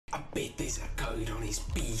I bet there's a code on his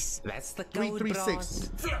piece. That's the code, 336.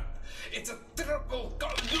 Flip! It's a triple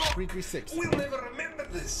code. Look! 336. We'll never remember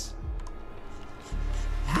this.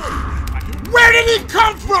 Where did he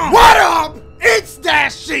come from? What up? It's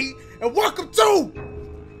Dashie, and welcome to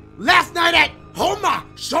Last Night at Homa,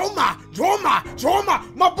 Shoma,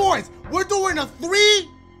 Droma. My boys, we're doing a 3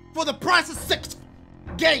 for the price of 6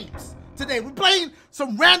 games today. We're playing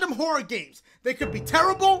some random horror games. They could be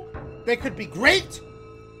terrible, they could be great.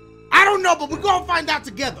 I don't know, but we're gonna find out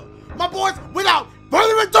together. My boys, without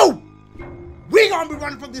further ado, we're gonna be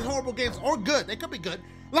running from these horrible games, or good. They could be good,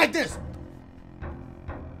 like this.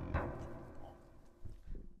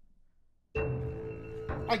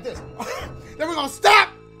 Like this. Then we're gonna stop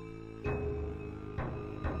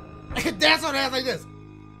and dance on the ass like this.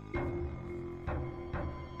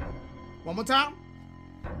 One more time.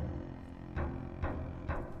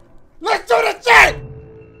 Let's do the shit!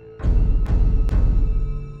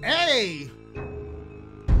 Hey!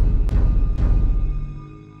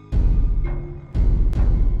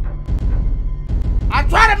 I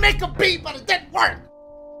tried to make a beat, but it didn't work.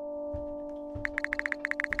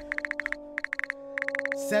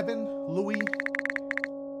 7 Louis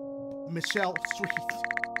Michel Street,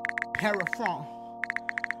 Paris,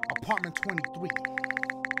 apartment 23.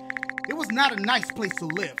 It was not a nice place to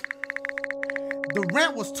live. The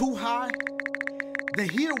rent was too high, the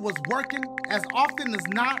heater was working as often as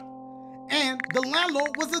not, and the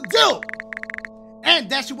landlord was a dill. And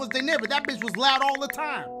Dashie was their neighbor. That bitch was loud all the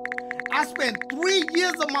time. I spent 3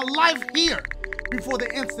 years of my life here before the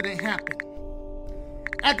incident happened.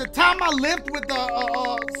 At the time I lived with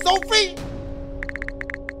Sophie,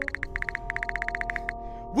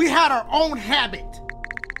 we had our own habit.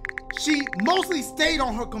 She mostly stayed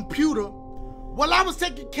on her computer while I was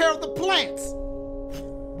taking care of the plants.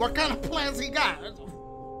 What kind of plants he got?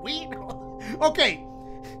 Weed? Okay,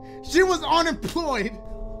 she was unemployed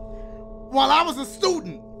while I was a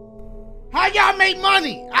student. How y'all make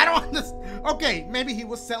money? I don't understand. Okay, maybe he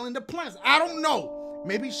was selling the plants. I don't know.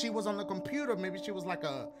 Maybe she was on the computer. Maybe she was like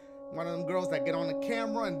one of them girls that get on the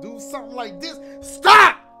camera and do something like this.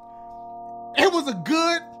 Stop! It was a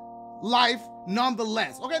good life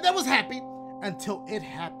nonetheless. Okay, that was happy until it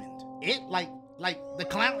happened. It, like the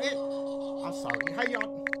clown, it. I'm sorry. How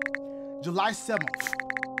y'all? July 7th,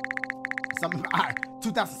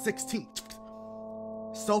 2016.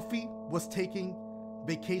 Sophie was taking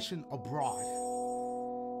vacation abroad.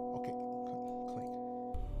 Okay, click.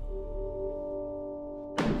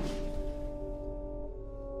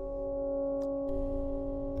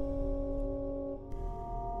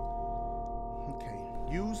 Okay,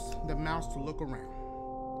 use the mouse to look around.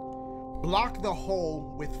 Block the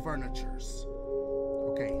hole with furnitures.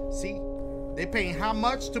 Okay, see? They paying how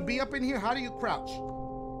much to be up in here? How do you crouch?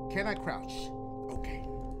 Can I crouch? Okay.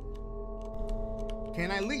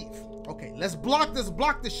 Can I leave? Okay, let's block this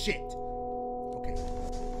shit. Okay.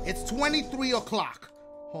 It's 23 o'clock.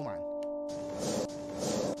 Hold on.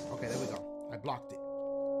 Okay, there we go. I blocked it.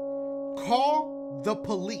 Call the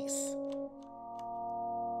police.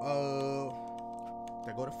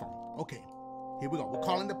 There go the phone. Okay. Here we go. We're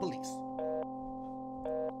calling the police.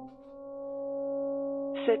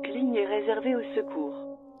 Cette ligne est réservée au secours.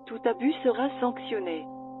 Tout abus sera sanctionné.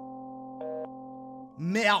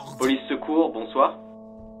 Merde. Police secours, bonsoir.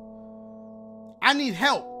 I need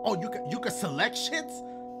help. Oh, you can select shits?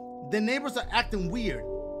 The neighbors are acting weird.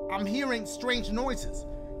 I'm hearing strange noises.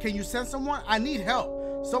 Can you send someone? I need help.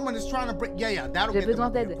 Someone is trying to break. Yeah, that'll get them. J'ai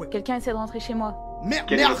besoin d'aide. Quelqu'un essaie de rentrer chez moi.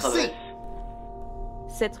 Quelle est votre Merci. adresse?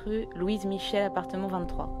 7 rue Louise Michel, appartement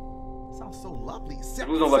 23. Sounds so lovely. Je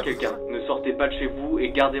vous envoie quelqu'un. Ne sortez pas de chez vous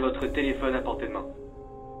et gardez votre téléphone à portée de main.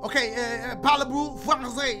 Okay, parlez-vous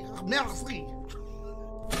français? Merci.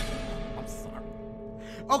 I'm sorry.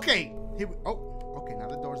 Okay, here we. Oh, okay. Now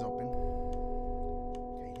the door's open.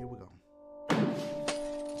 Okay, here we go.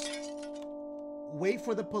 Wait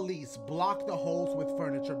for the police. Block the holes with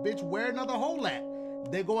furniture. Bitch, where another hole at?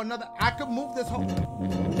 There go another. I could move this hole.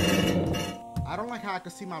 I don't like how I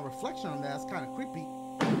could see my reflection on that. That's kind of creepy.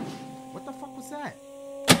 What the fuck was that?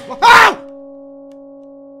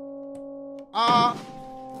 Ow!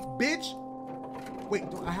 Bitch. Wait,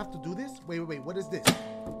 do I have to do this? Wait. What is this?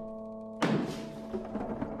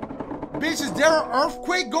 Bitch, is there an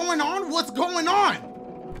earthquake going on? What's going on?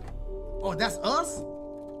 Oh, that's us?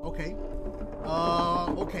 Okay.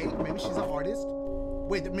 Okay. Maybe she's an artist.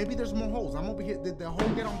 Wait, maybe there's more holes. I'm over here. Did the hole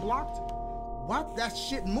get unblocked? What? That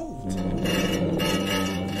shit moved.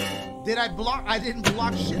 Did I block? I didn't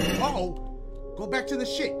block shit. Uh-oh. Go back to the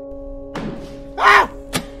shit. Ah!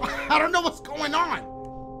 I don't know what's going on.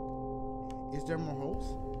 Is there more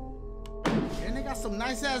holes? And they got some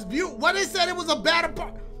nice ass view. What they said it was a bad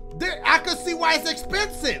apartment. I could see why it's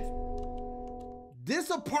expensive. This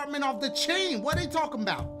apartment off the chain. What are they talking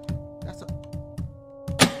about? That's a.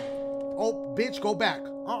 Oh, bitch, go back.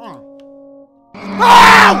 Oh!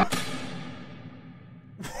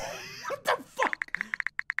 What the fuck?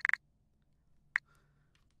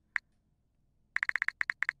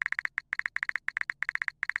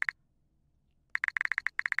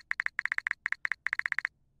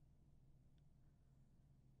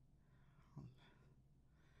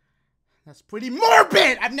 That's pretty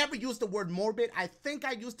morbid. I've never used the word morbid. I think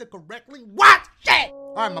I used it correctly. What? Shit!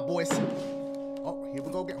 All right, my boys. Oh, here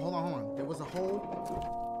we go again. Hold on. There was a hole.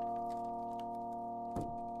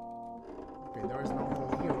 Okay, there is no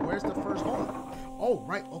hole here. Where's the first hole? Oh,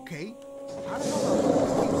 right. Okay. How the hell do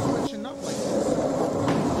I keep switching up like this?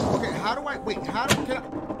 Okay, how do I... Wait, how do...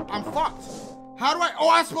 I'm fucked. How do I... Oh,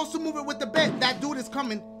 I'm supposed to move it with the bed. That dude is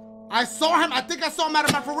coming. I saw him. I think I saw him out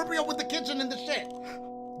of my peripheral with the kitchen and the shit.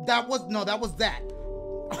 That was... No, that was that.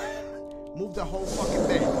 Move the whole fucking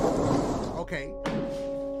bed. Okay.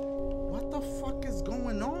 What the fuck is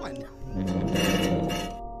going on?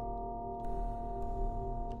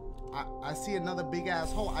 I see another big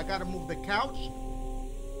ass hole. I gotta move the couch.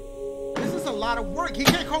 This is a lot of work. He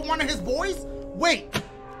can't call one of his boys? Wait.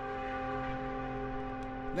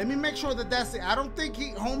 Let me make sure that that's it. I don't think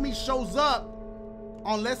homie shows up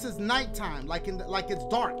unless it's nighttime, like it's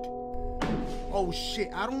dark. Oh shit!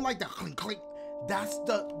 I don't like the clink clink. That's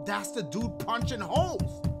the dude punching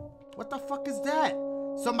holes. What the fuck is that?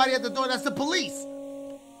 Somebody at the door. That's the police.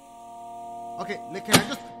 Okay,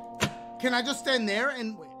 can I just stand there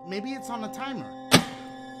and maybe it's on a timer?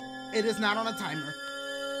 It is not on a timer.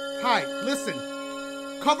 Hi, listen.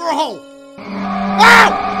 Cover a hole.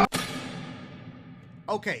 Ow!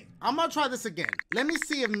 Okay, I'm gonna try this again. Let me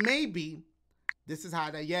see if maybe this is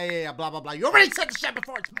how yeah, blah, blah, blah. You already said the shit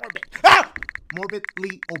before. It's morbid. Ah!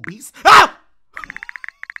 Morbidly obese. Ah! What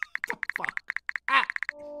the fuck? Ah!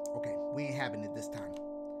 Okay, we ain't having it this time.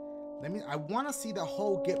 I want to see the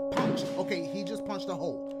hole get punched. Okay, he just punched the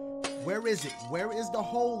hole. Where is it? Where is the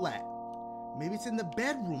hole at? Maybe it's in the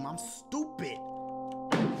bedroom. I'm stupid.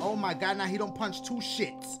 Oh my God, now he don't punch two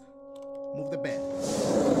shits. Move the bed.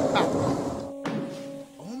 Ow.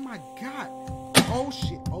 Oh my God. Oh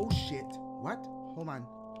shit, oh shit. What? Hold on.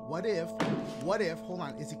 What if, hold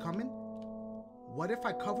on, is he coming? What if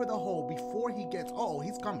I cover the hole before he gets,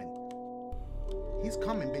 he's coming. He's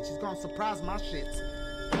coming, bitch. He's gonna surprise my shits.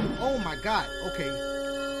 Oh my God, okay.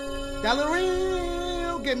 That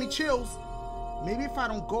little gave me chills. Maybe if I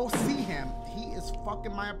don't go see him, he is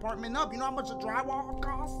fucking my apartment up. You know how much a drywall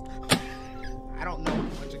costs? I don't know how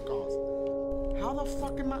much it costs. How the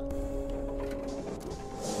fuck am I?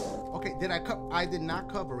 Okay, I did not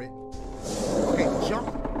cover it. Okay, jump.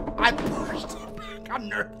 I pushed it back. I'm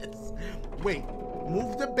nervous. Wait,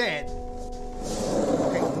 move the bed.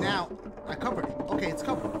 Okay, now I covered it. Okay, it's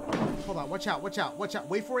covered. Hold on, watch out, watch out, watch out.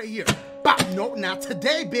 Wait for it here. Bop! No, not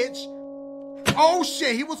today, bitch. Oh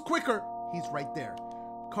shit, he was quicker. He's right there.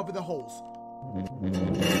 Cover the holes.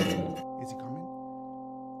 Is he coming?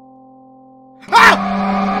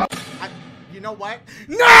 Ah! You know what?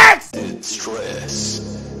 Next! Stress.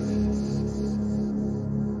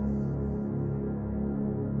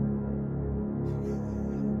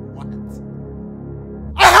 What?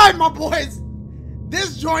 Alright, my boys!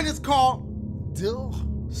 This joint is called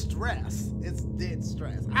Stress. It's Dead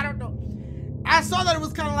Stress. I don't know. I saw that it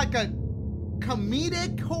was kind of like a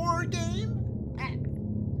comedic horror game.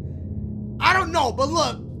 I don't know, but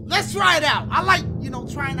look, let's try it out. I like,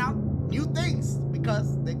 trying out new things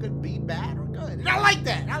because they could be bad or good. And I like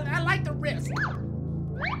that. I like the risk.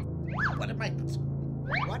 What am I doing?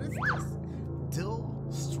 What is this?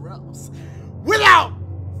 Stress. Without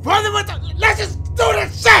further ado, let's just do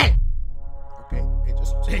this shit! Okay,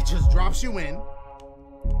 it just drops you in.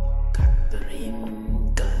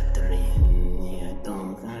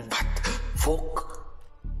 What?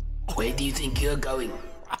 Fuck. Where do you think you're going?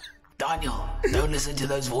 Daniel, don't listen to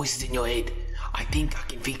those voices in your head. I think I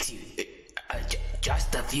can fix you.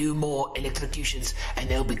 Just a few more electrocutions and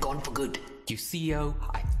they'll be gone for good. You see, I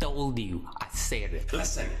told you. I said it.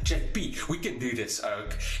 Listen, JP, we can do this,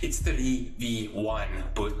 Oak. It's 3v1,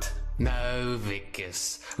 but... No,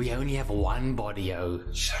 Vicus. We only have one body,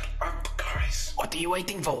 Shut up, guys. What are you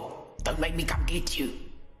waiting for? Don't make me come get you.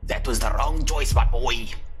 That was the wrong choice, my boy.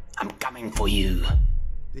 I'm coming for you.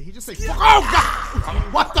 Did he just say fuck? Oh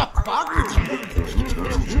God! What the fuck?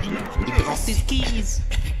 He lost his keys.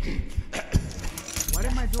 What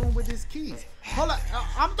am I doing with his keys? Hold on,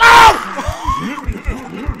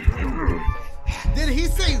 Did he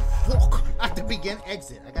say fuck at the beginning?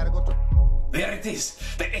 Exit. I gotta go through. is.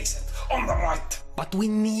 The exit on the right. But we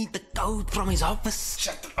need the code from his office.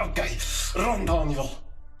 Shut up. Okay. Run, Daniel.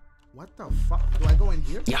 What the fuck? Do I go in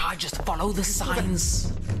here? Yeah, just follow the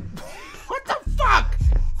signs. What the fuck?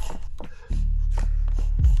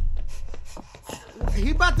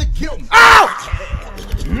 He about to kill me. Ow!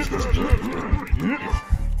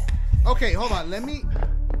 Okay, hold on. Let me.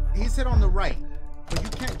 He's hit on the right, but you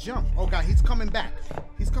can't jump. Oh god, he's coming back.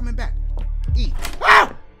 He's coming back. E.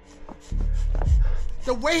 Ow!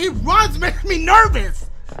 The way he runs makes me nervous.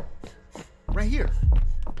 Right here.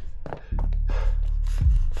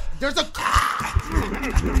 There's a.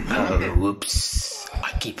 Oh, whoops.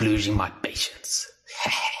 I keep losing my patience.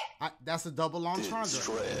 That's a double entendre.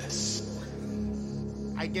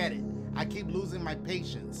 I get it. I keep losing my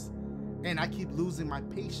patience. And I keep losing my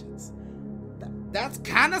patience. That's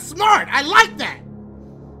kind of smart. I like that.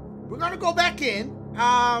 We're going to go back in.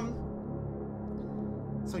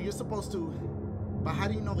 So you're supposed to... But how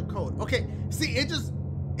do you know the code? Okay, see, it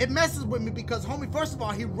messes with me because, homie, first of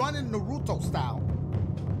all, he running Naruto style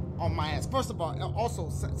on my ass. First of all,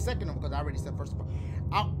 also, second of all, because I already said first of all,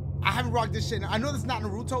 I haven't rocked this shit. I know this is not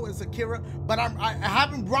Naruto, it's Akira, but I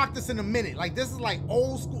haven't rocked this in a minute. Like, this is like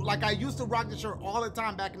old school. Like, I used to rock this shirt all the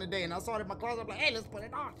time back in the day, and I saw it in my closet. I'm like, hey, let's put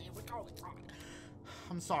it on. Here we go. It's on.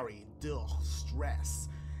 I'm sorry. Duh, stress.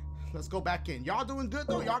 Let's go back in. Y'all doing good,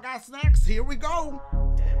 though? Y'all got snacks? Here we go.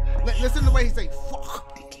 Listen to the way he say,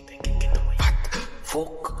 fuck.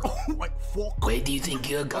 Fuck. Oh, wait, fuck. Where do you think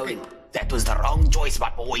you're going? Okay. That was the wrong choice, my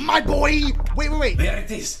boy. My boy! Wait. There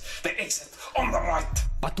it is. The exit on the right.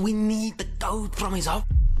 But we need the code from his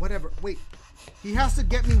office. Whatever. Wait. He has to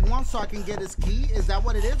get me one so I can get his key? Is that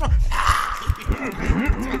what it is?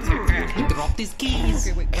 He dropped his keys.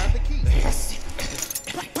 Okay, wait. Grab the keys.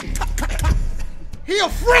 He a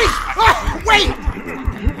freak! Oh, wait!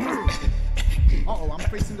 Uh-oh, I'm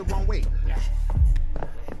facing the wrong way.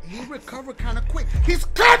 He recovered kind of quick. He's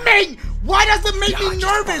coming! Why does it make me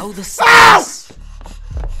nervous? Ow!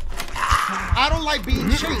 I don't like being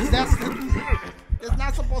chased. It's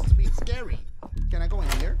not supposed to be scary. Can I go in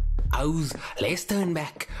here? Ows, let's turn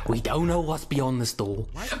back. We don't know what's beyond this door.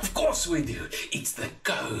 What? Of course we do. It's the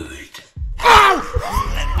code. Ow!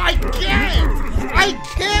 I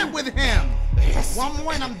can't with him. One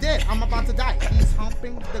more and I'm dead. I'm about to die. He's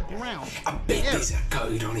humping the ground. I bet there's a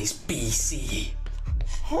code on his PC.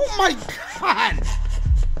 Oh my god!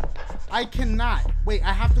 I cannot. Wait,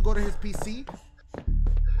 I have to go to his PC?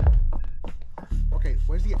 Okay,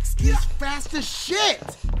 where's he at? He's fast as shit!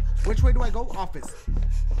 Which way do I go? Office.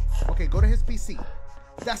 Okay, go to his PC.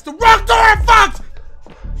 That's the wrong door, fuck!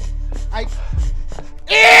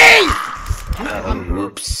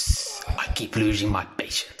 Whoops. I keep losing my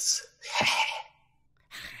patience.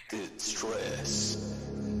 Good stress.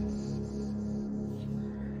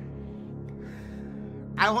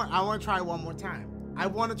 I want to try one more time. I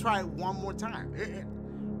want to try it one more time.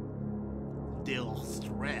 Still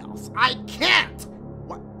stress. I can't.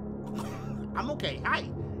 What? I'm okay. Hi.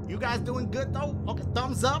 You guys doing good though? Okay,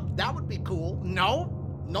 thumbs up. That would be cool. No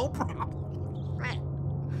problem.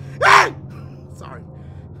 Sorry.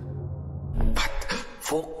 What?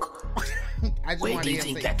 Fuck. Where do you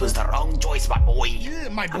think that was the wrong choice, my boy? Yeah,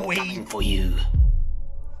 my boy. I'm coming for you.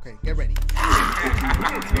 Okay, get ready.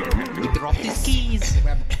 He dropped his keys.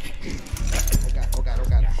 Oh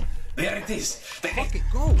god. There it is. Fuck it,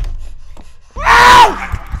 go. Ow!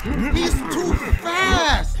 He's too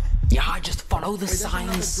fast. Yeah, just follow the signs.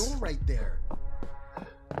 There's another door right there.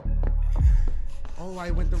 Oh, I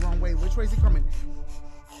went the wrong way. Which way is he coming?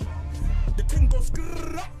 The thing goes.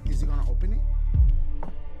 Is he gonna open it?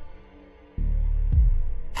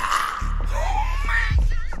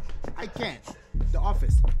 I can't. The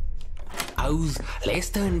office. Ows, let's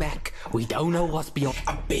turn back. We don't know what's beyond.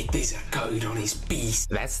 I bet there's a code on his PC.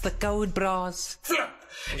 That's the code, bros. Flip!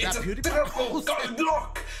 It's a PewDiePie? triple code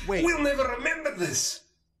lock. Wait. We'll never remember this.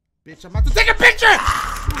 Bitch, I'm about to take a picture!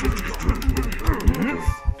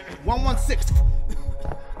 116.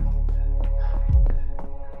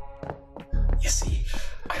 You see,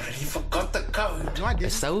 I already forgot the code. No, I didn't.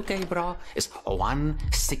 It's okay, bro. It's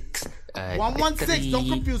 116. 116, don't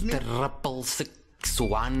confuse me. 666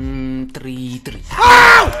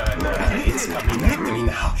 It's coming back to me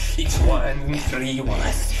now. It's 1 3 1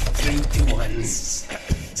 3 2 1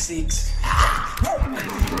 6.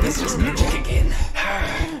 Let's just go check again.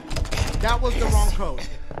 That was the wrong code.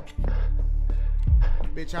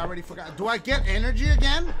 Bitch, I already forgot. Do I get energy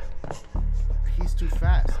again? He's too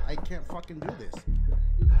fast. I can't fucking do this.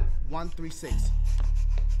 136.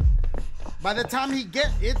 By the time he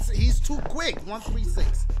he's too quick.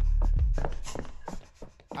 136.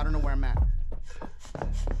 I don't know where I'm at.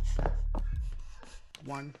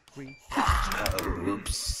 1, 3.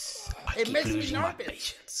 Oops. It makes me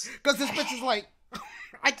nervous. Because this bitch is like,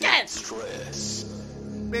 I can't. Stress.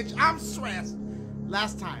 Bitch, I'm stressed.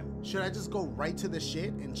 Last time, should I just go right to the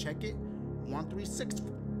shit and check it? 136.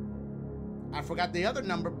 I forgot the other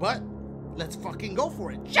number, but let's fucking go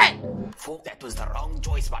for it. Shit! Fuck, that was the wrong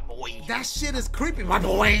choice, my boy. That shit is creepy, my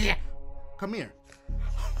boy. Come here.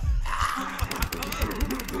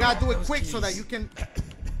 You gotta do it quick so that you can.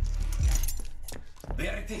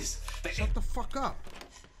 There it is. Shut the fuck up.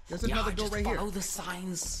 There's another door right here. Follow the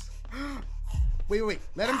signs. Wait.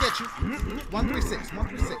 Let him get you. 136.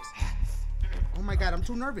 136. Oh my god, I'm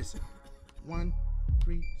too nervous.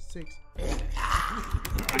 136.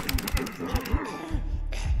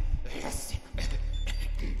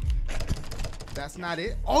 That's not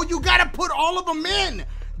it. Oh, you gotta put all of them in.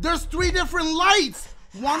 There's 3 different lights.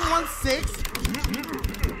 116.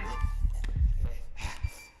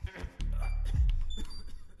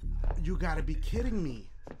 You gotta be kidding me.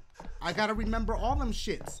 I gotta remember all them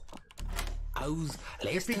shits.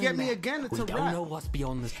 If you get me again, it's a don't wrap. know what's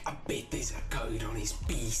beyond this. I bet there's a code on his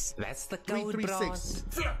piece. That's the code, 336.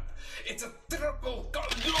 Flip! It's a triple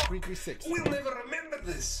code lock. 336. We'll never remember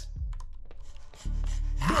this.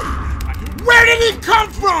 Where did he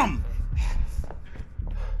come from?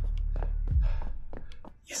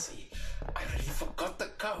 You see, I really forgot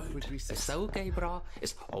the code. 336. It's okay, bro.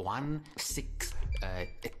 It's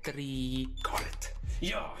 163. Got it.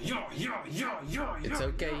 Yeah. It's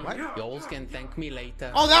okay. What? You all can thank me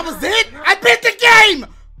later. Oh, that was it? I beat the game!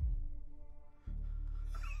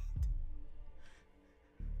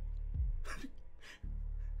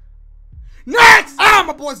 Next!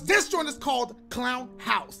 My boys, this joint is called Clown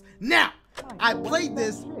House. Now, I played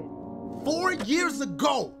this 4 years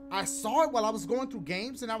ago. I saw it while I was going through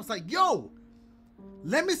games, and I was like, yo,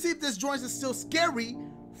 let me see if this joint is still scary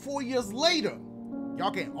 4 years later. Y'all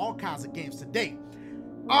getting all kinds of games today.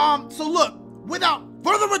 So look, without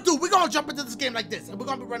further ado, we're gonna jump into this game like this, and we're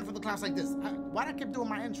gonna be running for the clowns like this. Why'd I keep doing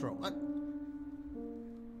my intro?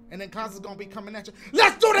 And then clowns is gonna be coming at you.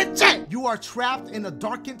 Let's do the shit! You are trapped in a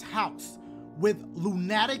darkened house with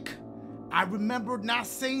lunatic. I remember not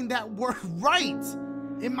saying that word right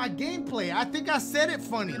in my gameplay. I think I said it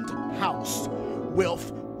funny. House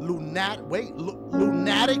with lunatic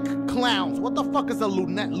clowns. What the fuck is a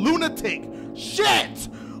lunatic? Shit!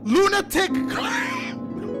 Lunatic clown!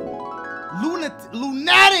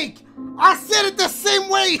 Lunatic! I said it the same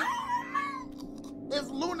way! It's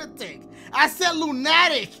lunatic. I said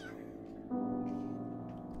lunatic.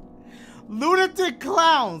 Lunatic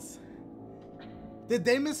clowns. Did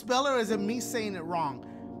they misspell it or is it me saying it wrong?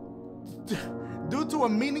 Due to a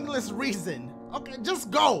meaningless reason. Okay, just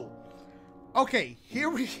go. Okay, here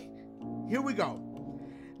we go.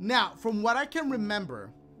 Now, from what I can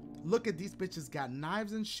remember, look at these bitches got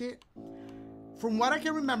knives and shit. From what I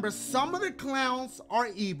can remember, some of the clowns are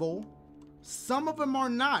evil, some of them are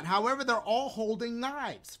not. However, they're all holding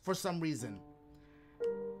knives for some reason.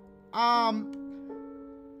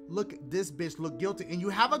 Look, this bitch look guilty, and you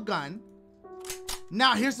have a gun.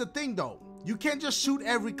 Now, here's the thing though. You can't just shoot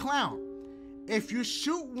every clown. If you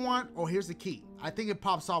shoot one, oh, here's the key. I think it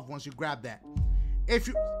pops off once you grab that. If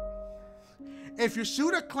you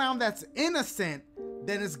shoot a clown that's innocent,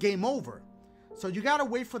 then it's game over. So you gotta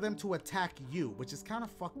wait for them to attack you, which is kind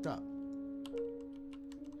of fucked up.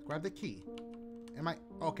 Grab the key.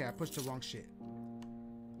 Okay, I pushed the wrong shit.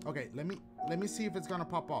 Okay, let me see if it's gonna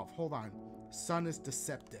pop off. Hold on. Sun is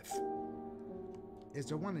deceptive. Is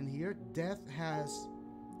there one in here? Death has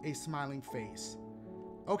a smiling face.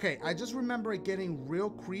 Okay, I just remember it getting real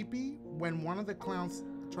creepy when one of the clowns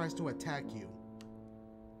tries to attack you.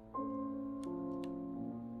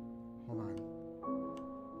 Hold on.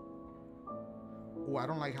 Oh, I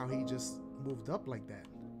don't like how he just moved up like that.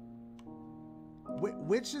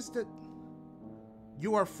 Which is the...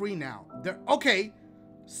 You are free now. Okay,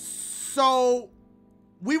 so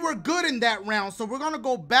we were good in that round, so we're gonna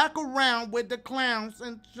go back around with the clowns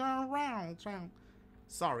and turn around.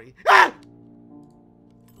 Sorry. Ah!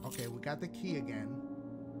 Okay, we got the key again.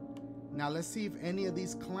 Now let's see if any of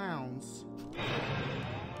these clowns...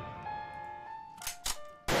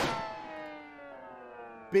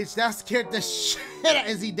 Bitch, that scared the shit out.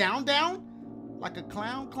 Is he down? Like a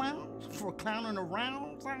clown? For clowning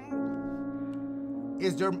around?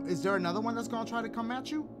 Is there another one that's gonna try to come at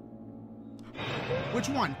you? Which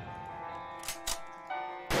one?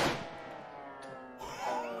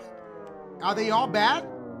 Are they all bad?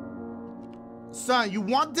 Son, you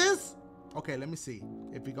want this? Okay, let me see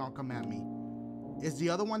if he's gonna come at me. Is the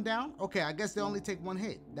other one down? Okay, I guess they only take one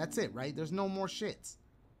hit. That's it, right? There's no more shits.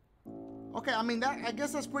 Okay, I mean, I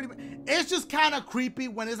guess that's pretty... It's just kind of creepy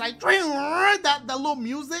when it's like... That little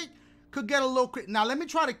music could get a little creepy. Now, let me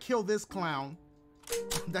try to kill this clown.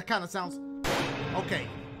 That kind of sounds... Okay.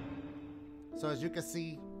 So, as you can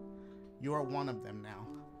see, you are one of them now.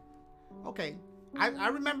 Okay. I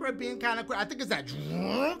remember it being kind of creepy. I think it's that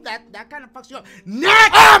kind of fucks you up.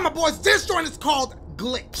 Next! My boys, this joint is called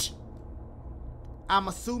Glitch. I'm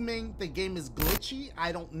assuming the game is glitchy.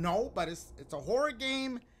 I don't know, but it's a horror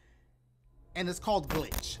game. And it's called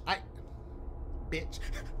Glitch. Bitch.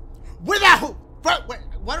 Without...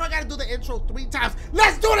 Why do I gotta do the intro 3 times?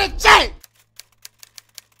 Let's do the shit!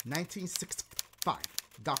 1965.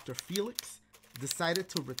 Dr. Felix decided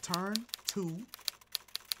to return to...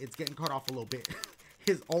 It's getting cut off a little bit.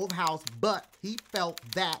 His old house, but he felt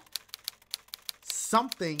that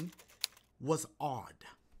something was odd.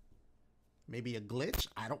 Maybe a glitch?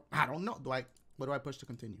 I don't know. What do I push to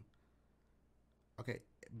continue? Okay.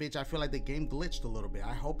 Bitch, I feel like the game glitched a little bit.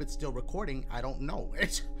 I hope it's still recording. I don't know.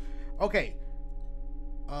 Okay.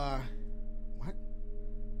 What?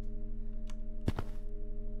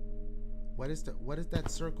 What does that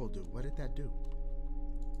circle do? What did that do?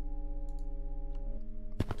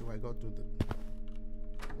 Do I go through the...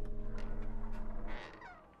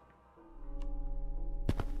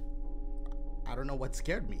 I don't know what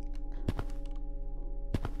scared me.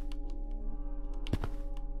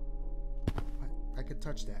 I could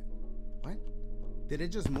touch that. What? Did it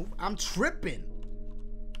just move? I'm tripping.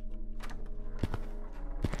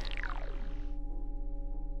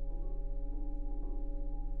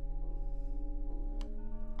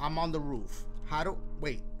 I'm on the roof.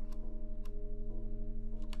 Wait.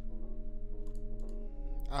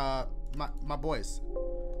 My boys.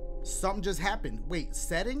 Something just happened. Wait,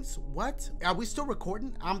 settings? What? Are we still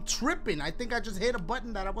recording? I'm tripping. I think I just hit a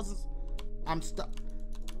button that I wasn't... I'm stuck.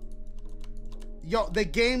 Yo, the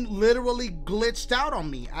game literally glitched out on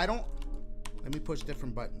me. Let me push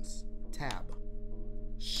different buttons. Tab.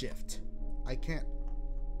 Shift. I can't.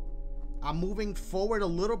 I'm moving forward a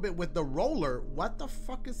little bit with the roller. What the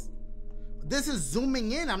fuck is... This is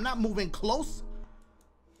zooming in. I'm not moving close.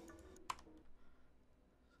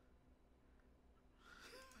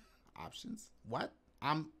 Options. What?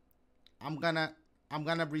 I'm gonna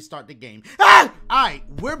restart the game. Ah! Alright,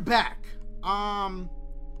 we're back.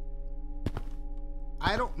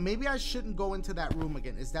 Maybe I shouldn't go into that room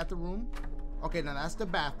again. Is that the room? Okay, now that's the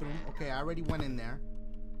bathroom. Okay, I already went in there.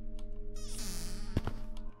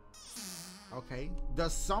 Okay.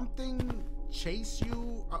 Does something chase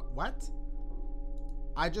you? What?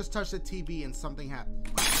 I just touched the TV and something happened.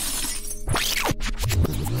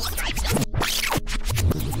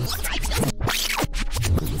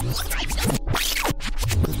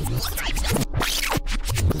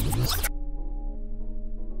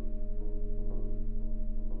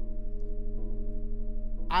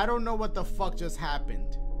 I don't know what the fuck just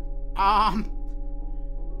happened.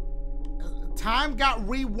 Time got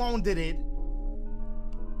rewounded.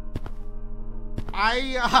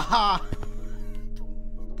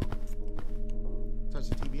 Touch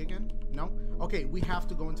the TV again? No? Okay, we have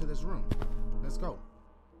to go into this room. Let's go.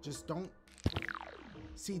 Just don't...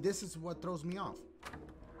 See, this is what throws me off.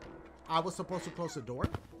 I was supposed to close the door?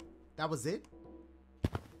 That was it?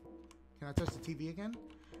 Can I touch the TV again?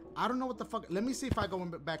 I don't know what the fuck... Let me see if I go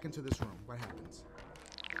back into this room. What happens?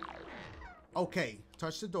 Okay,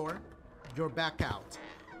 touch the door. You're back out.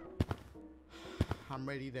 I'm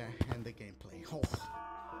ready to end the gameplay. Oh.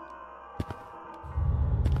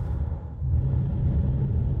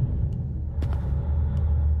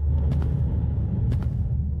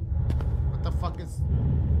 What the fuck is...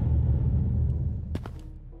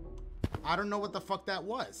 I don't know what the fuck that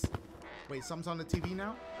was. Wait, something's on the TV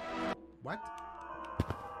now? What?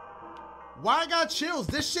 Why I got chills?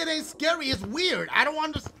 This shit ain't scary. It's weird. I don't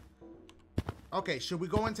understand. Okay, should we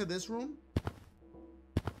go into this room?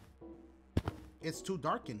 It's too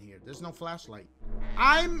dark in here. There's no flashlight.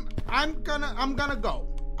 I'm gonna go.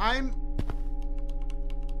 I'm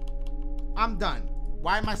done.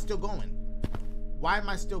 Why am I still going? Why am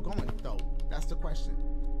I still going though? That's the question.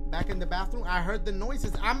 Back in the bathroom, I heard the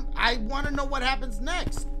noises. I want to know what happens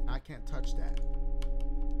next. I can't touch that.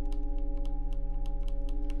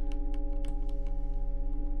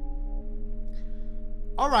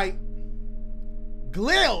 All right.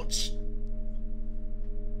 Glitch.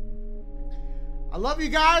 I love you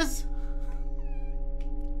guys.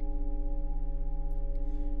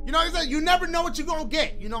 You know, you never know what you're going to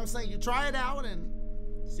get. You know what I'm saying? You try it out and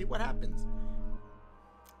see what happens.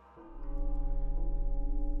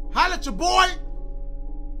 Holla at your boy.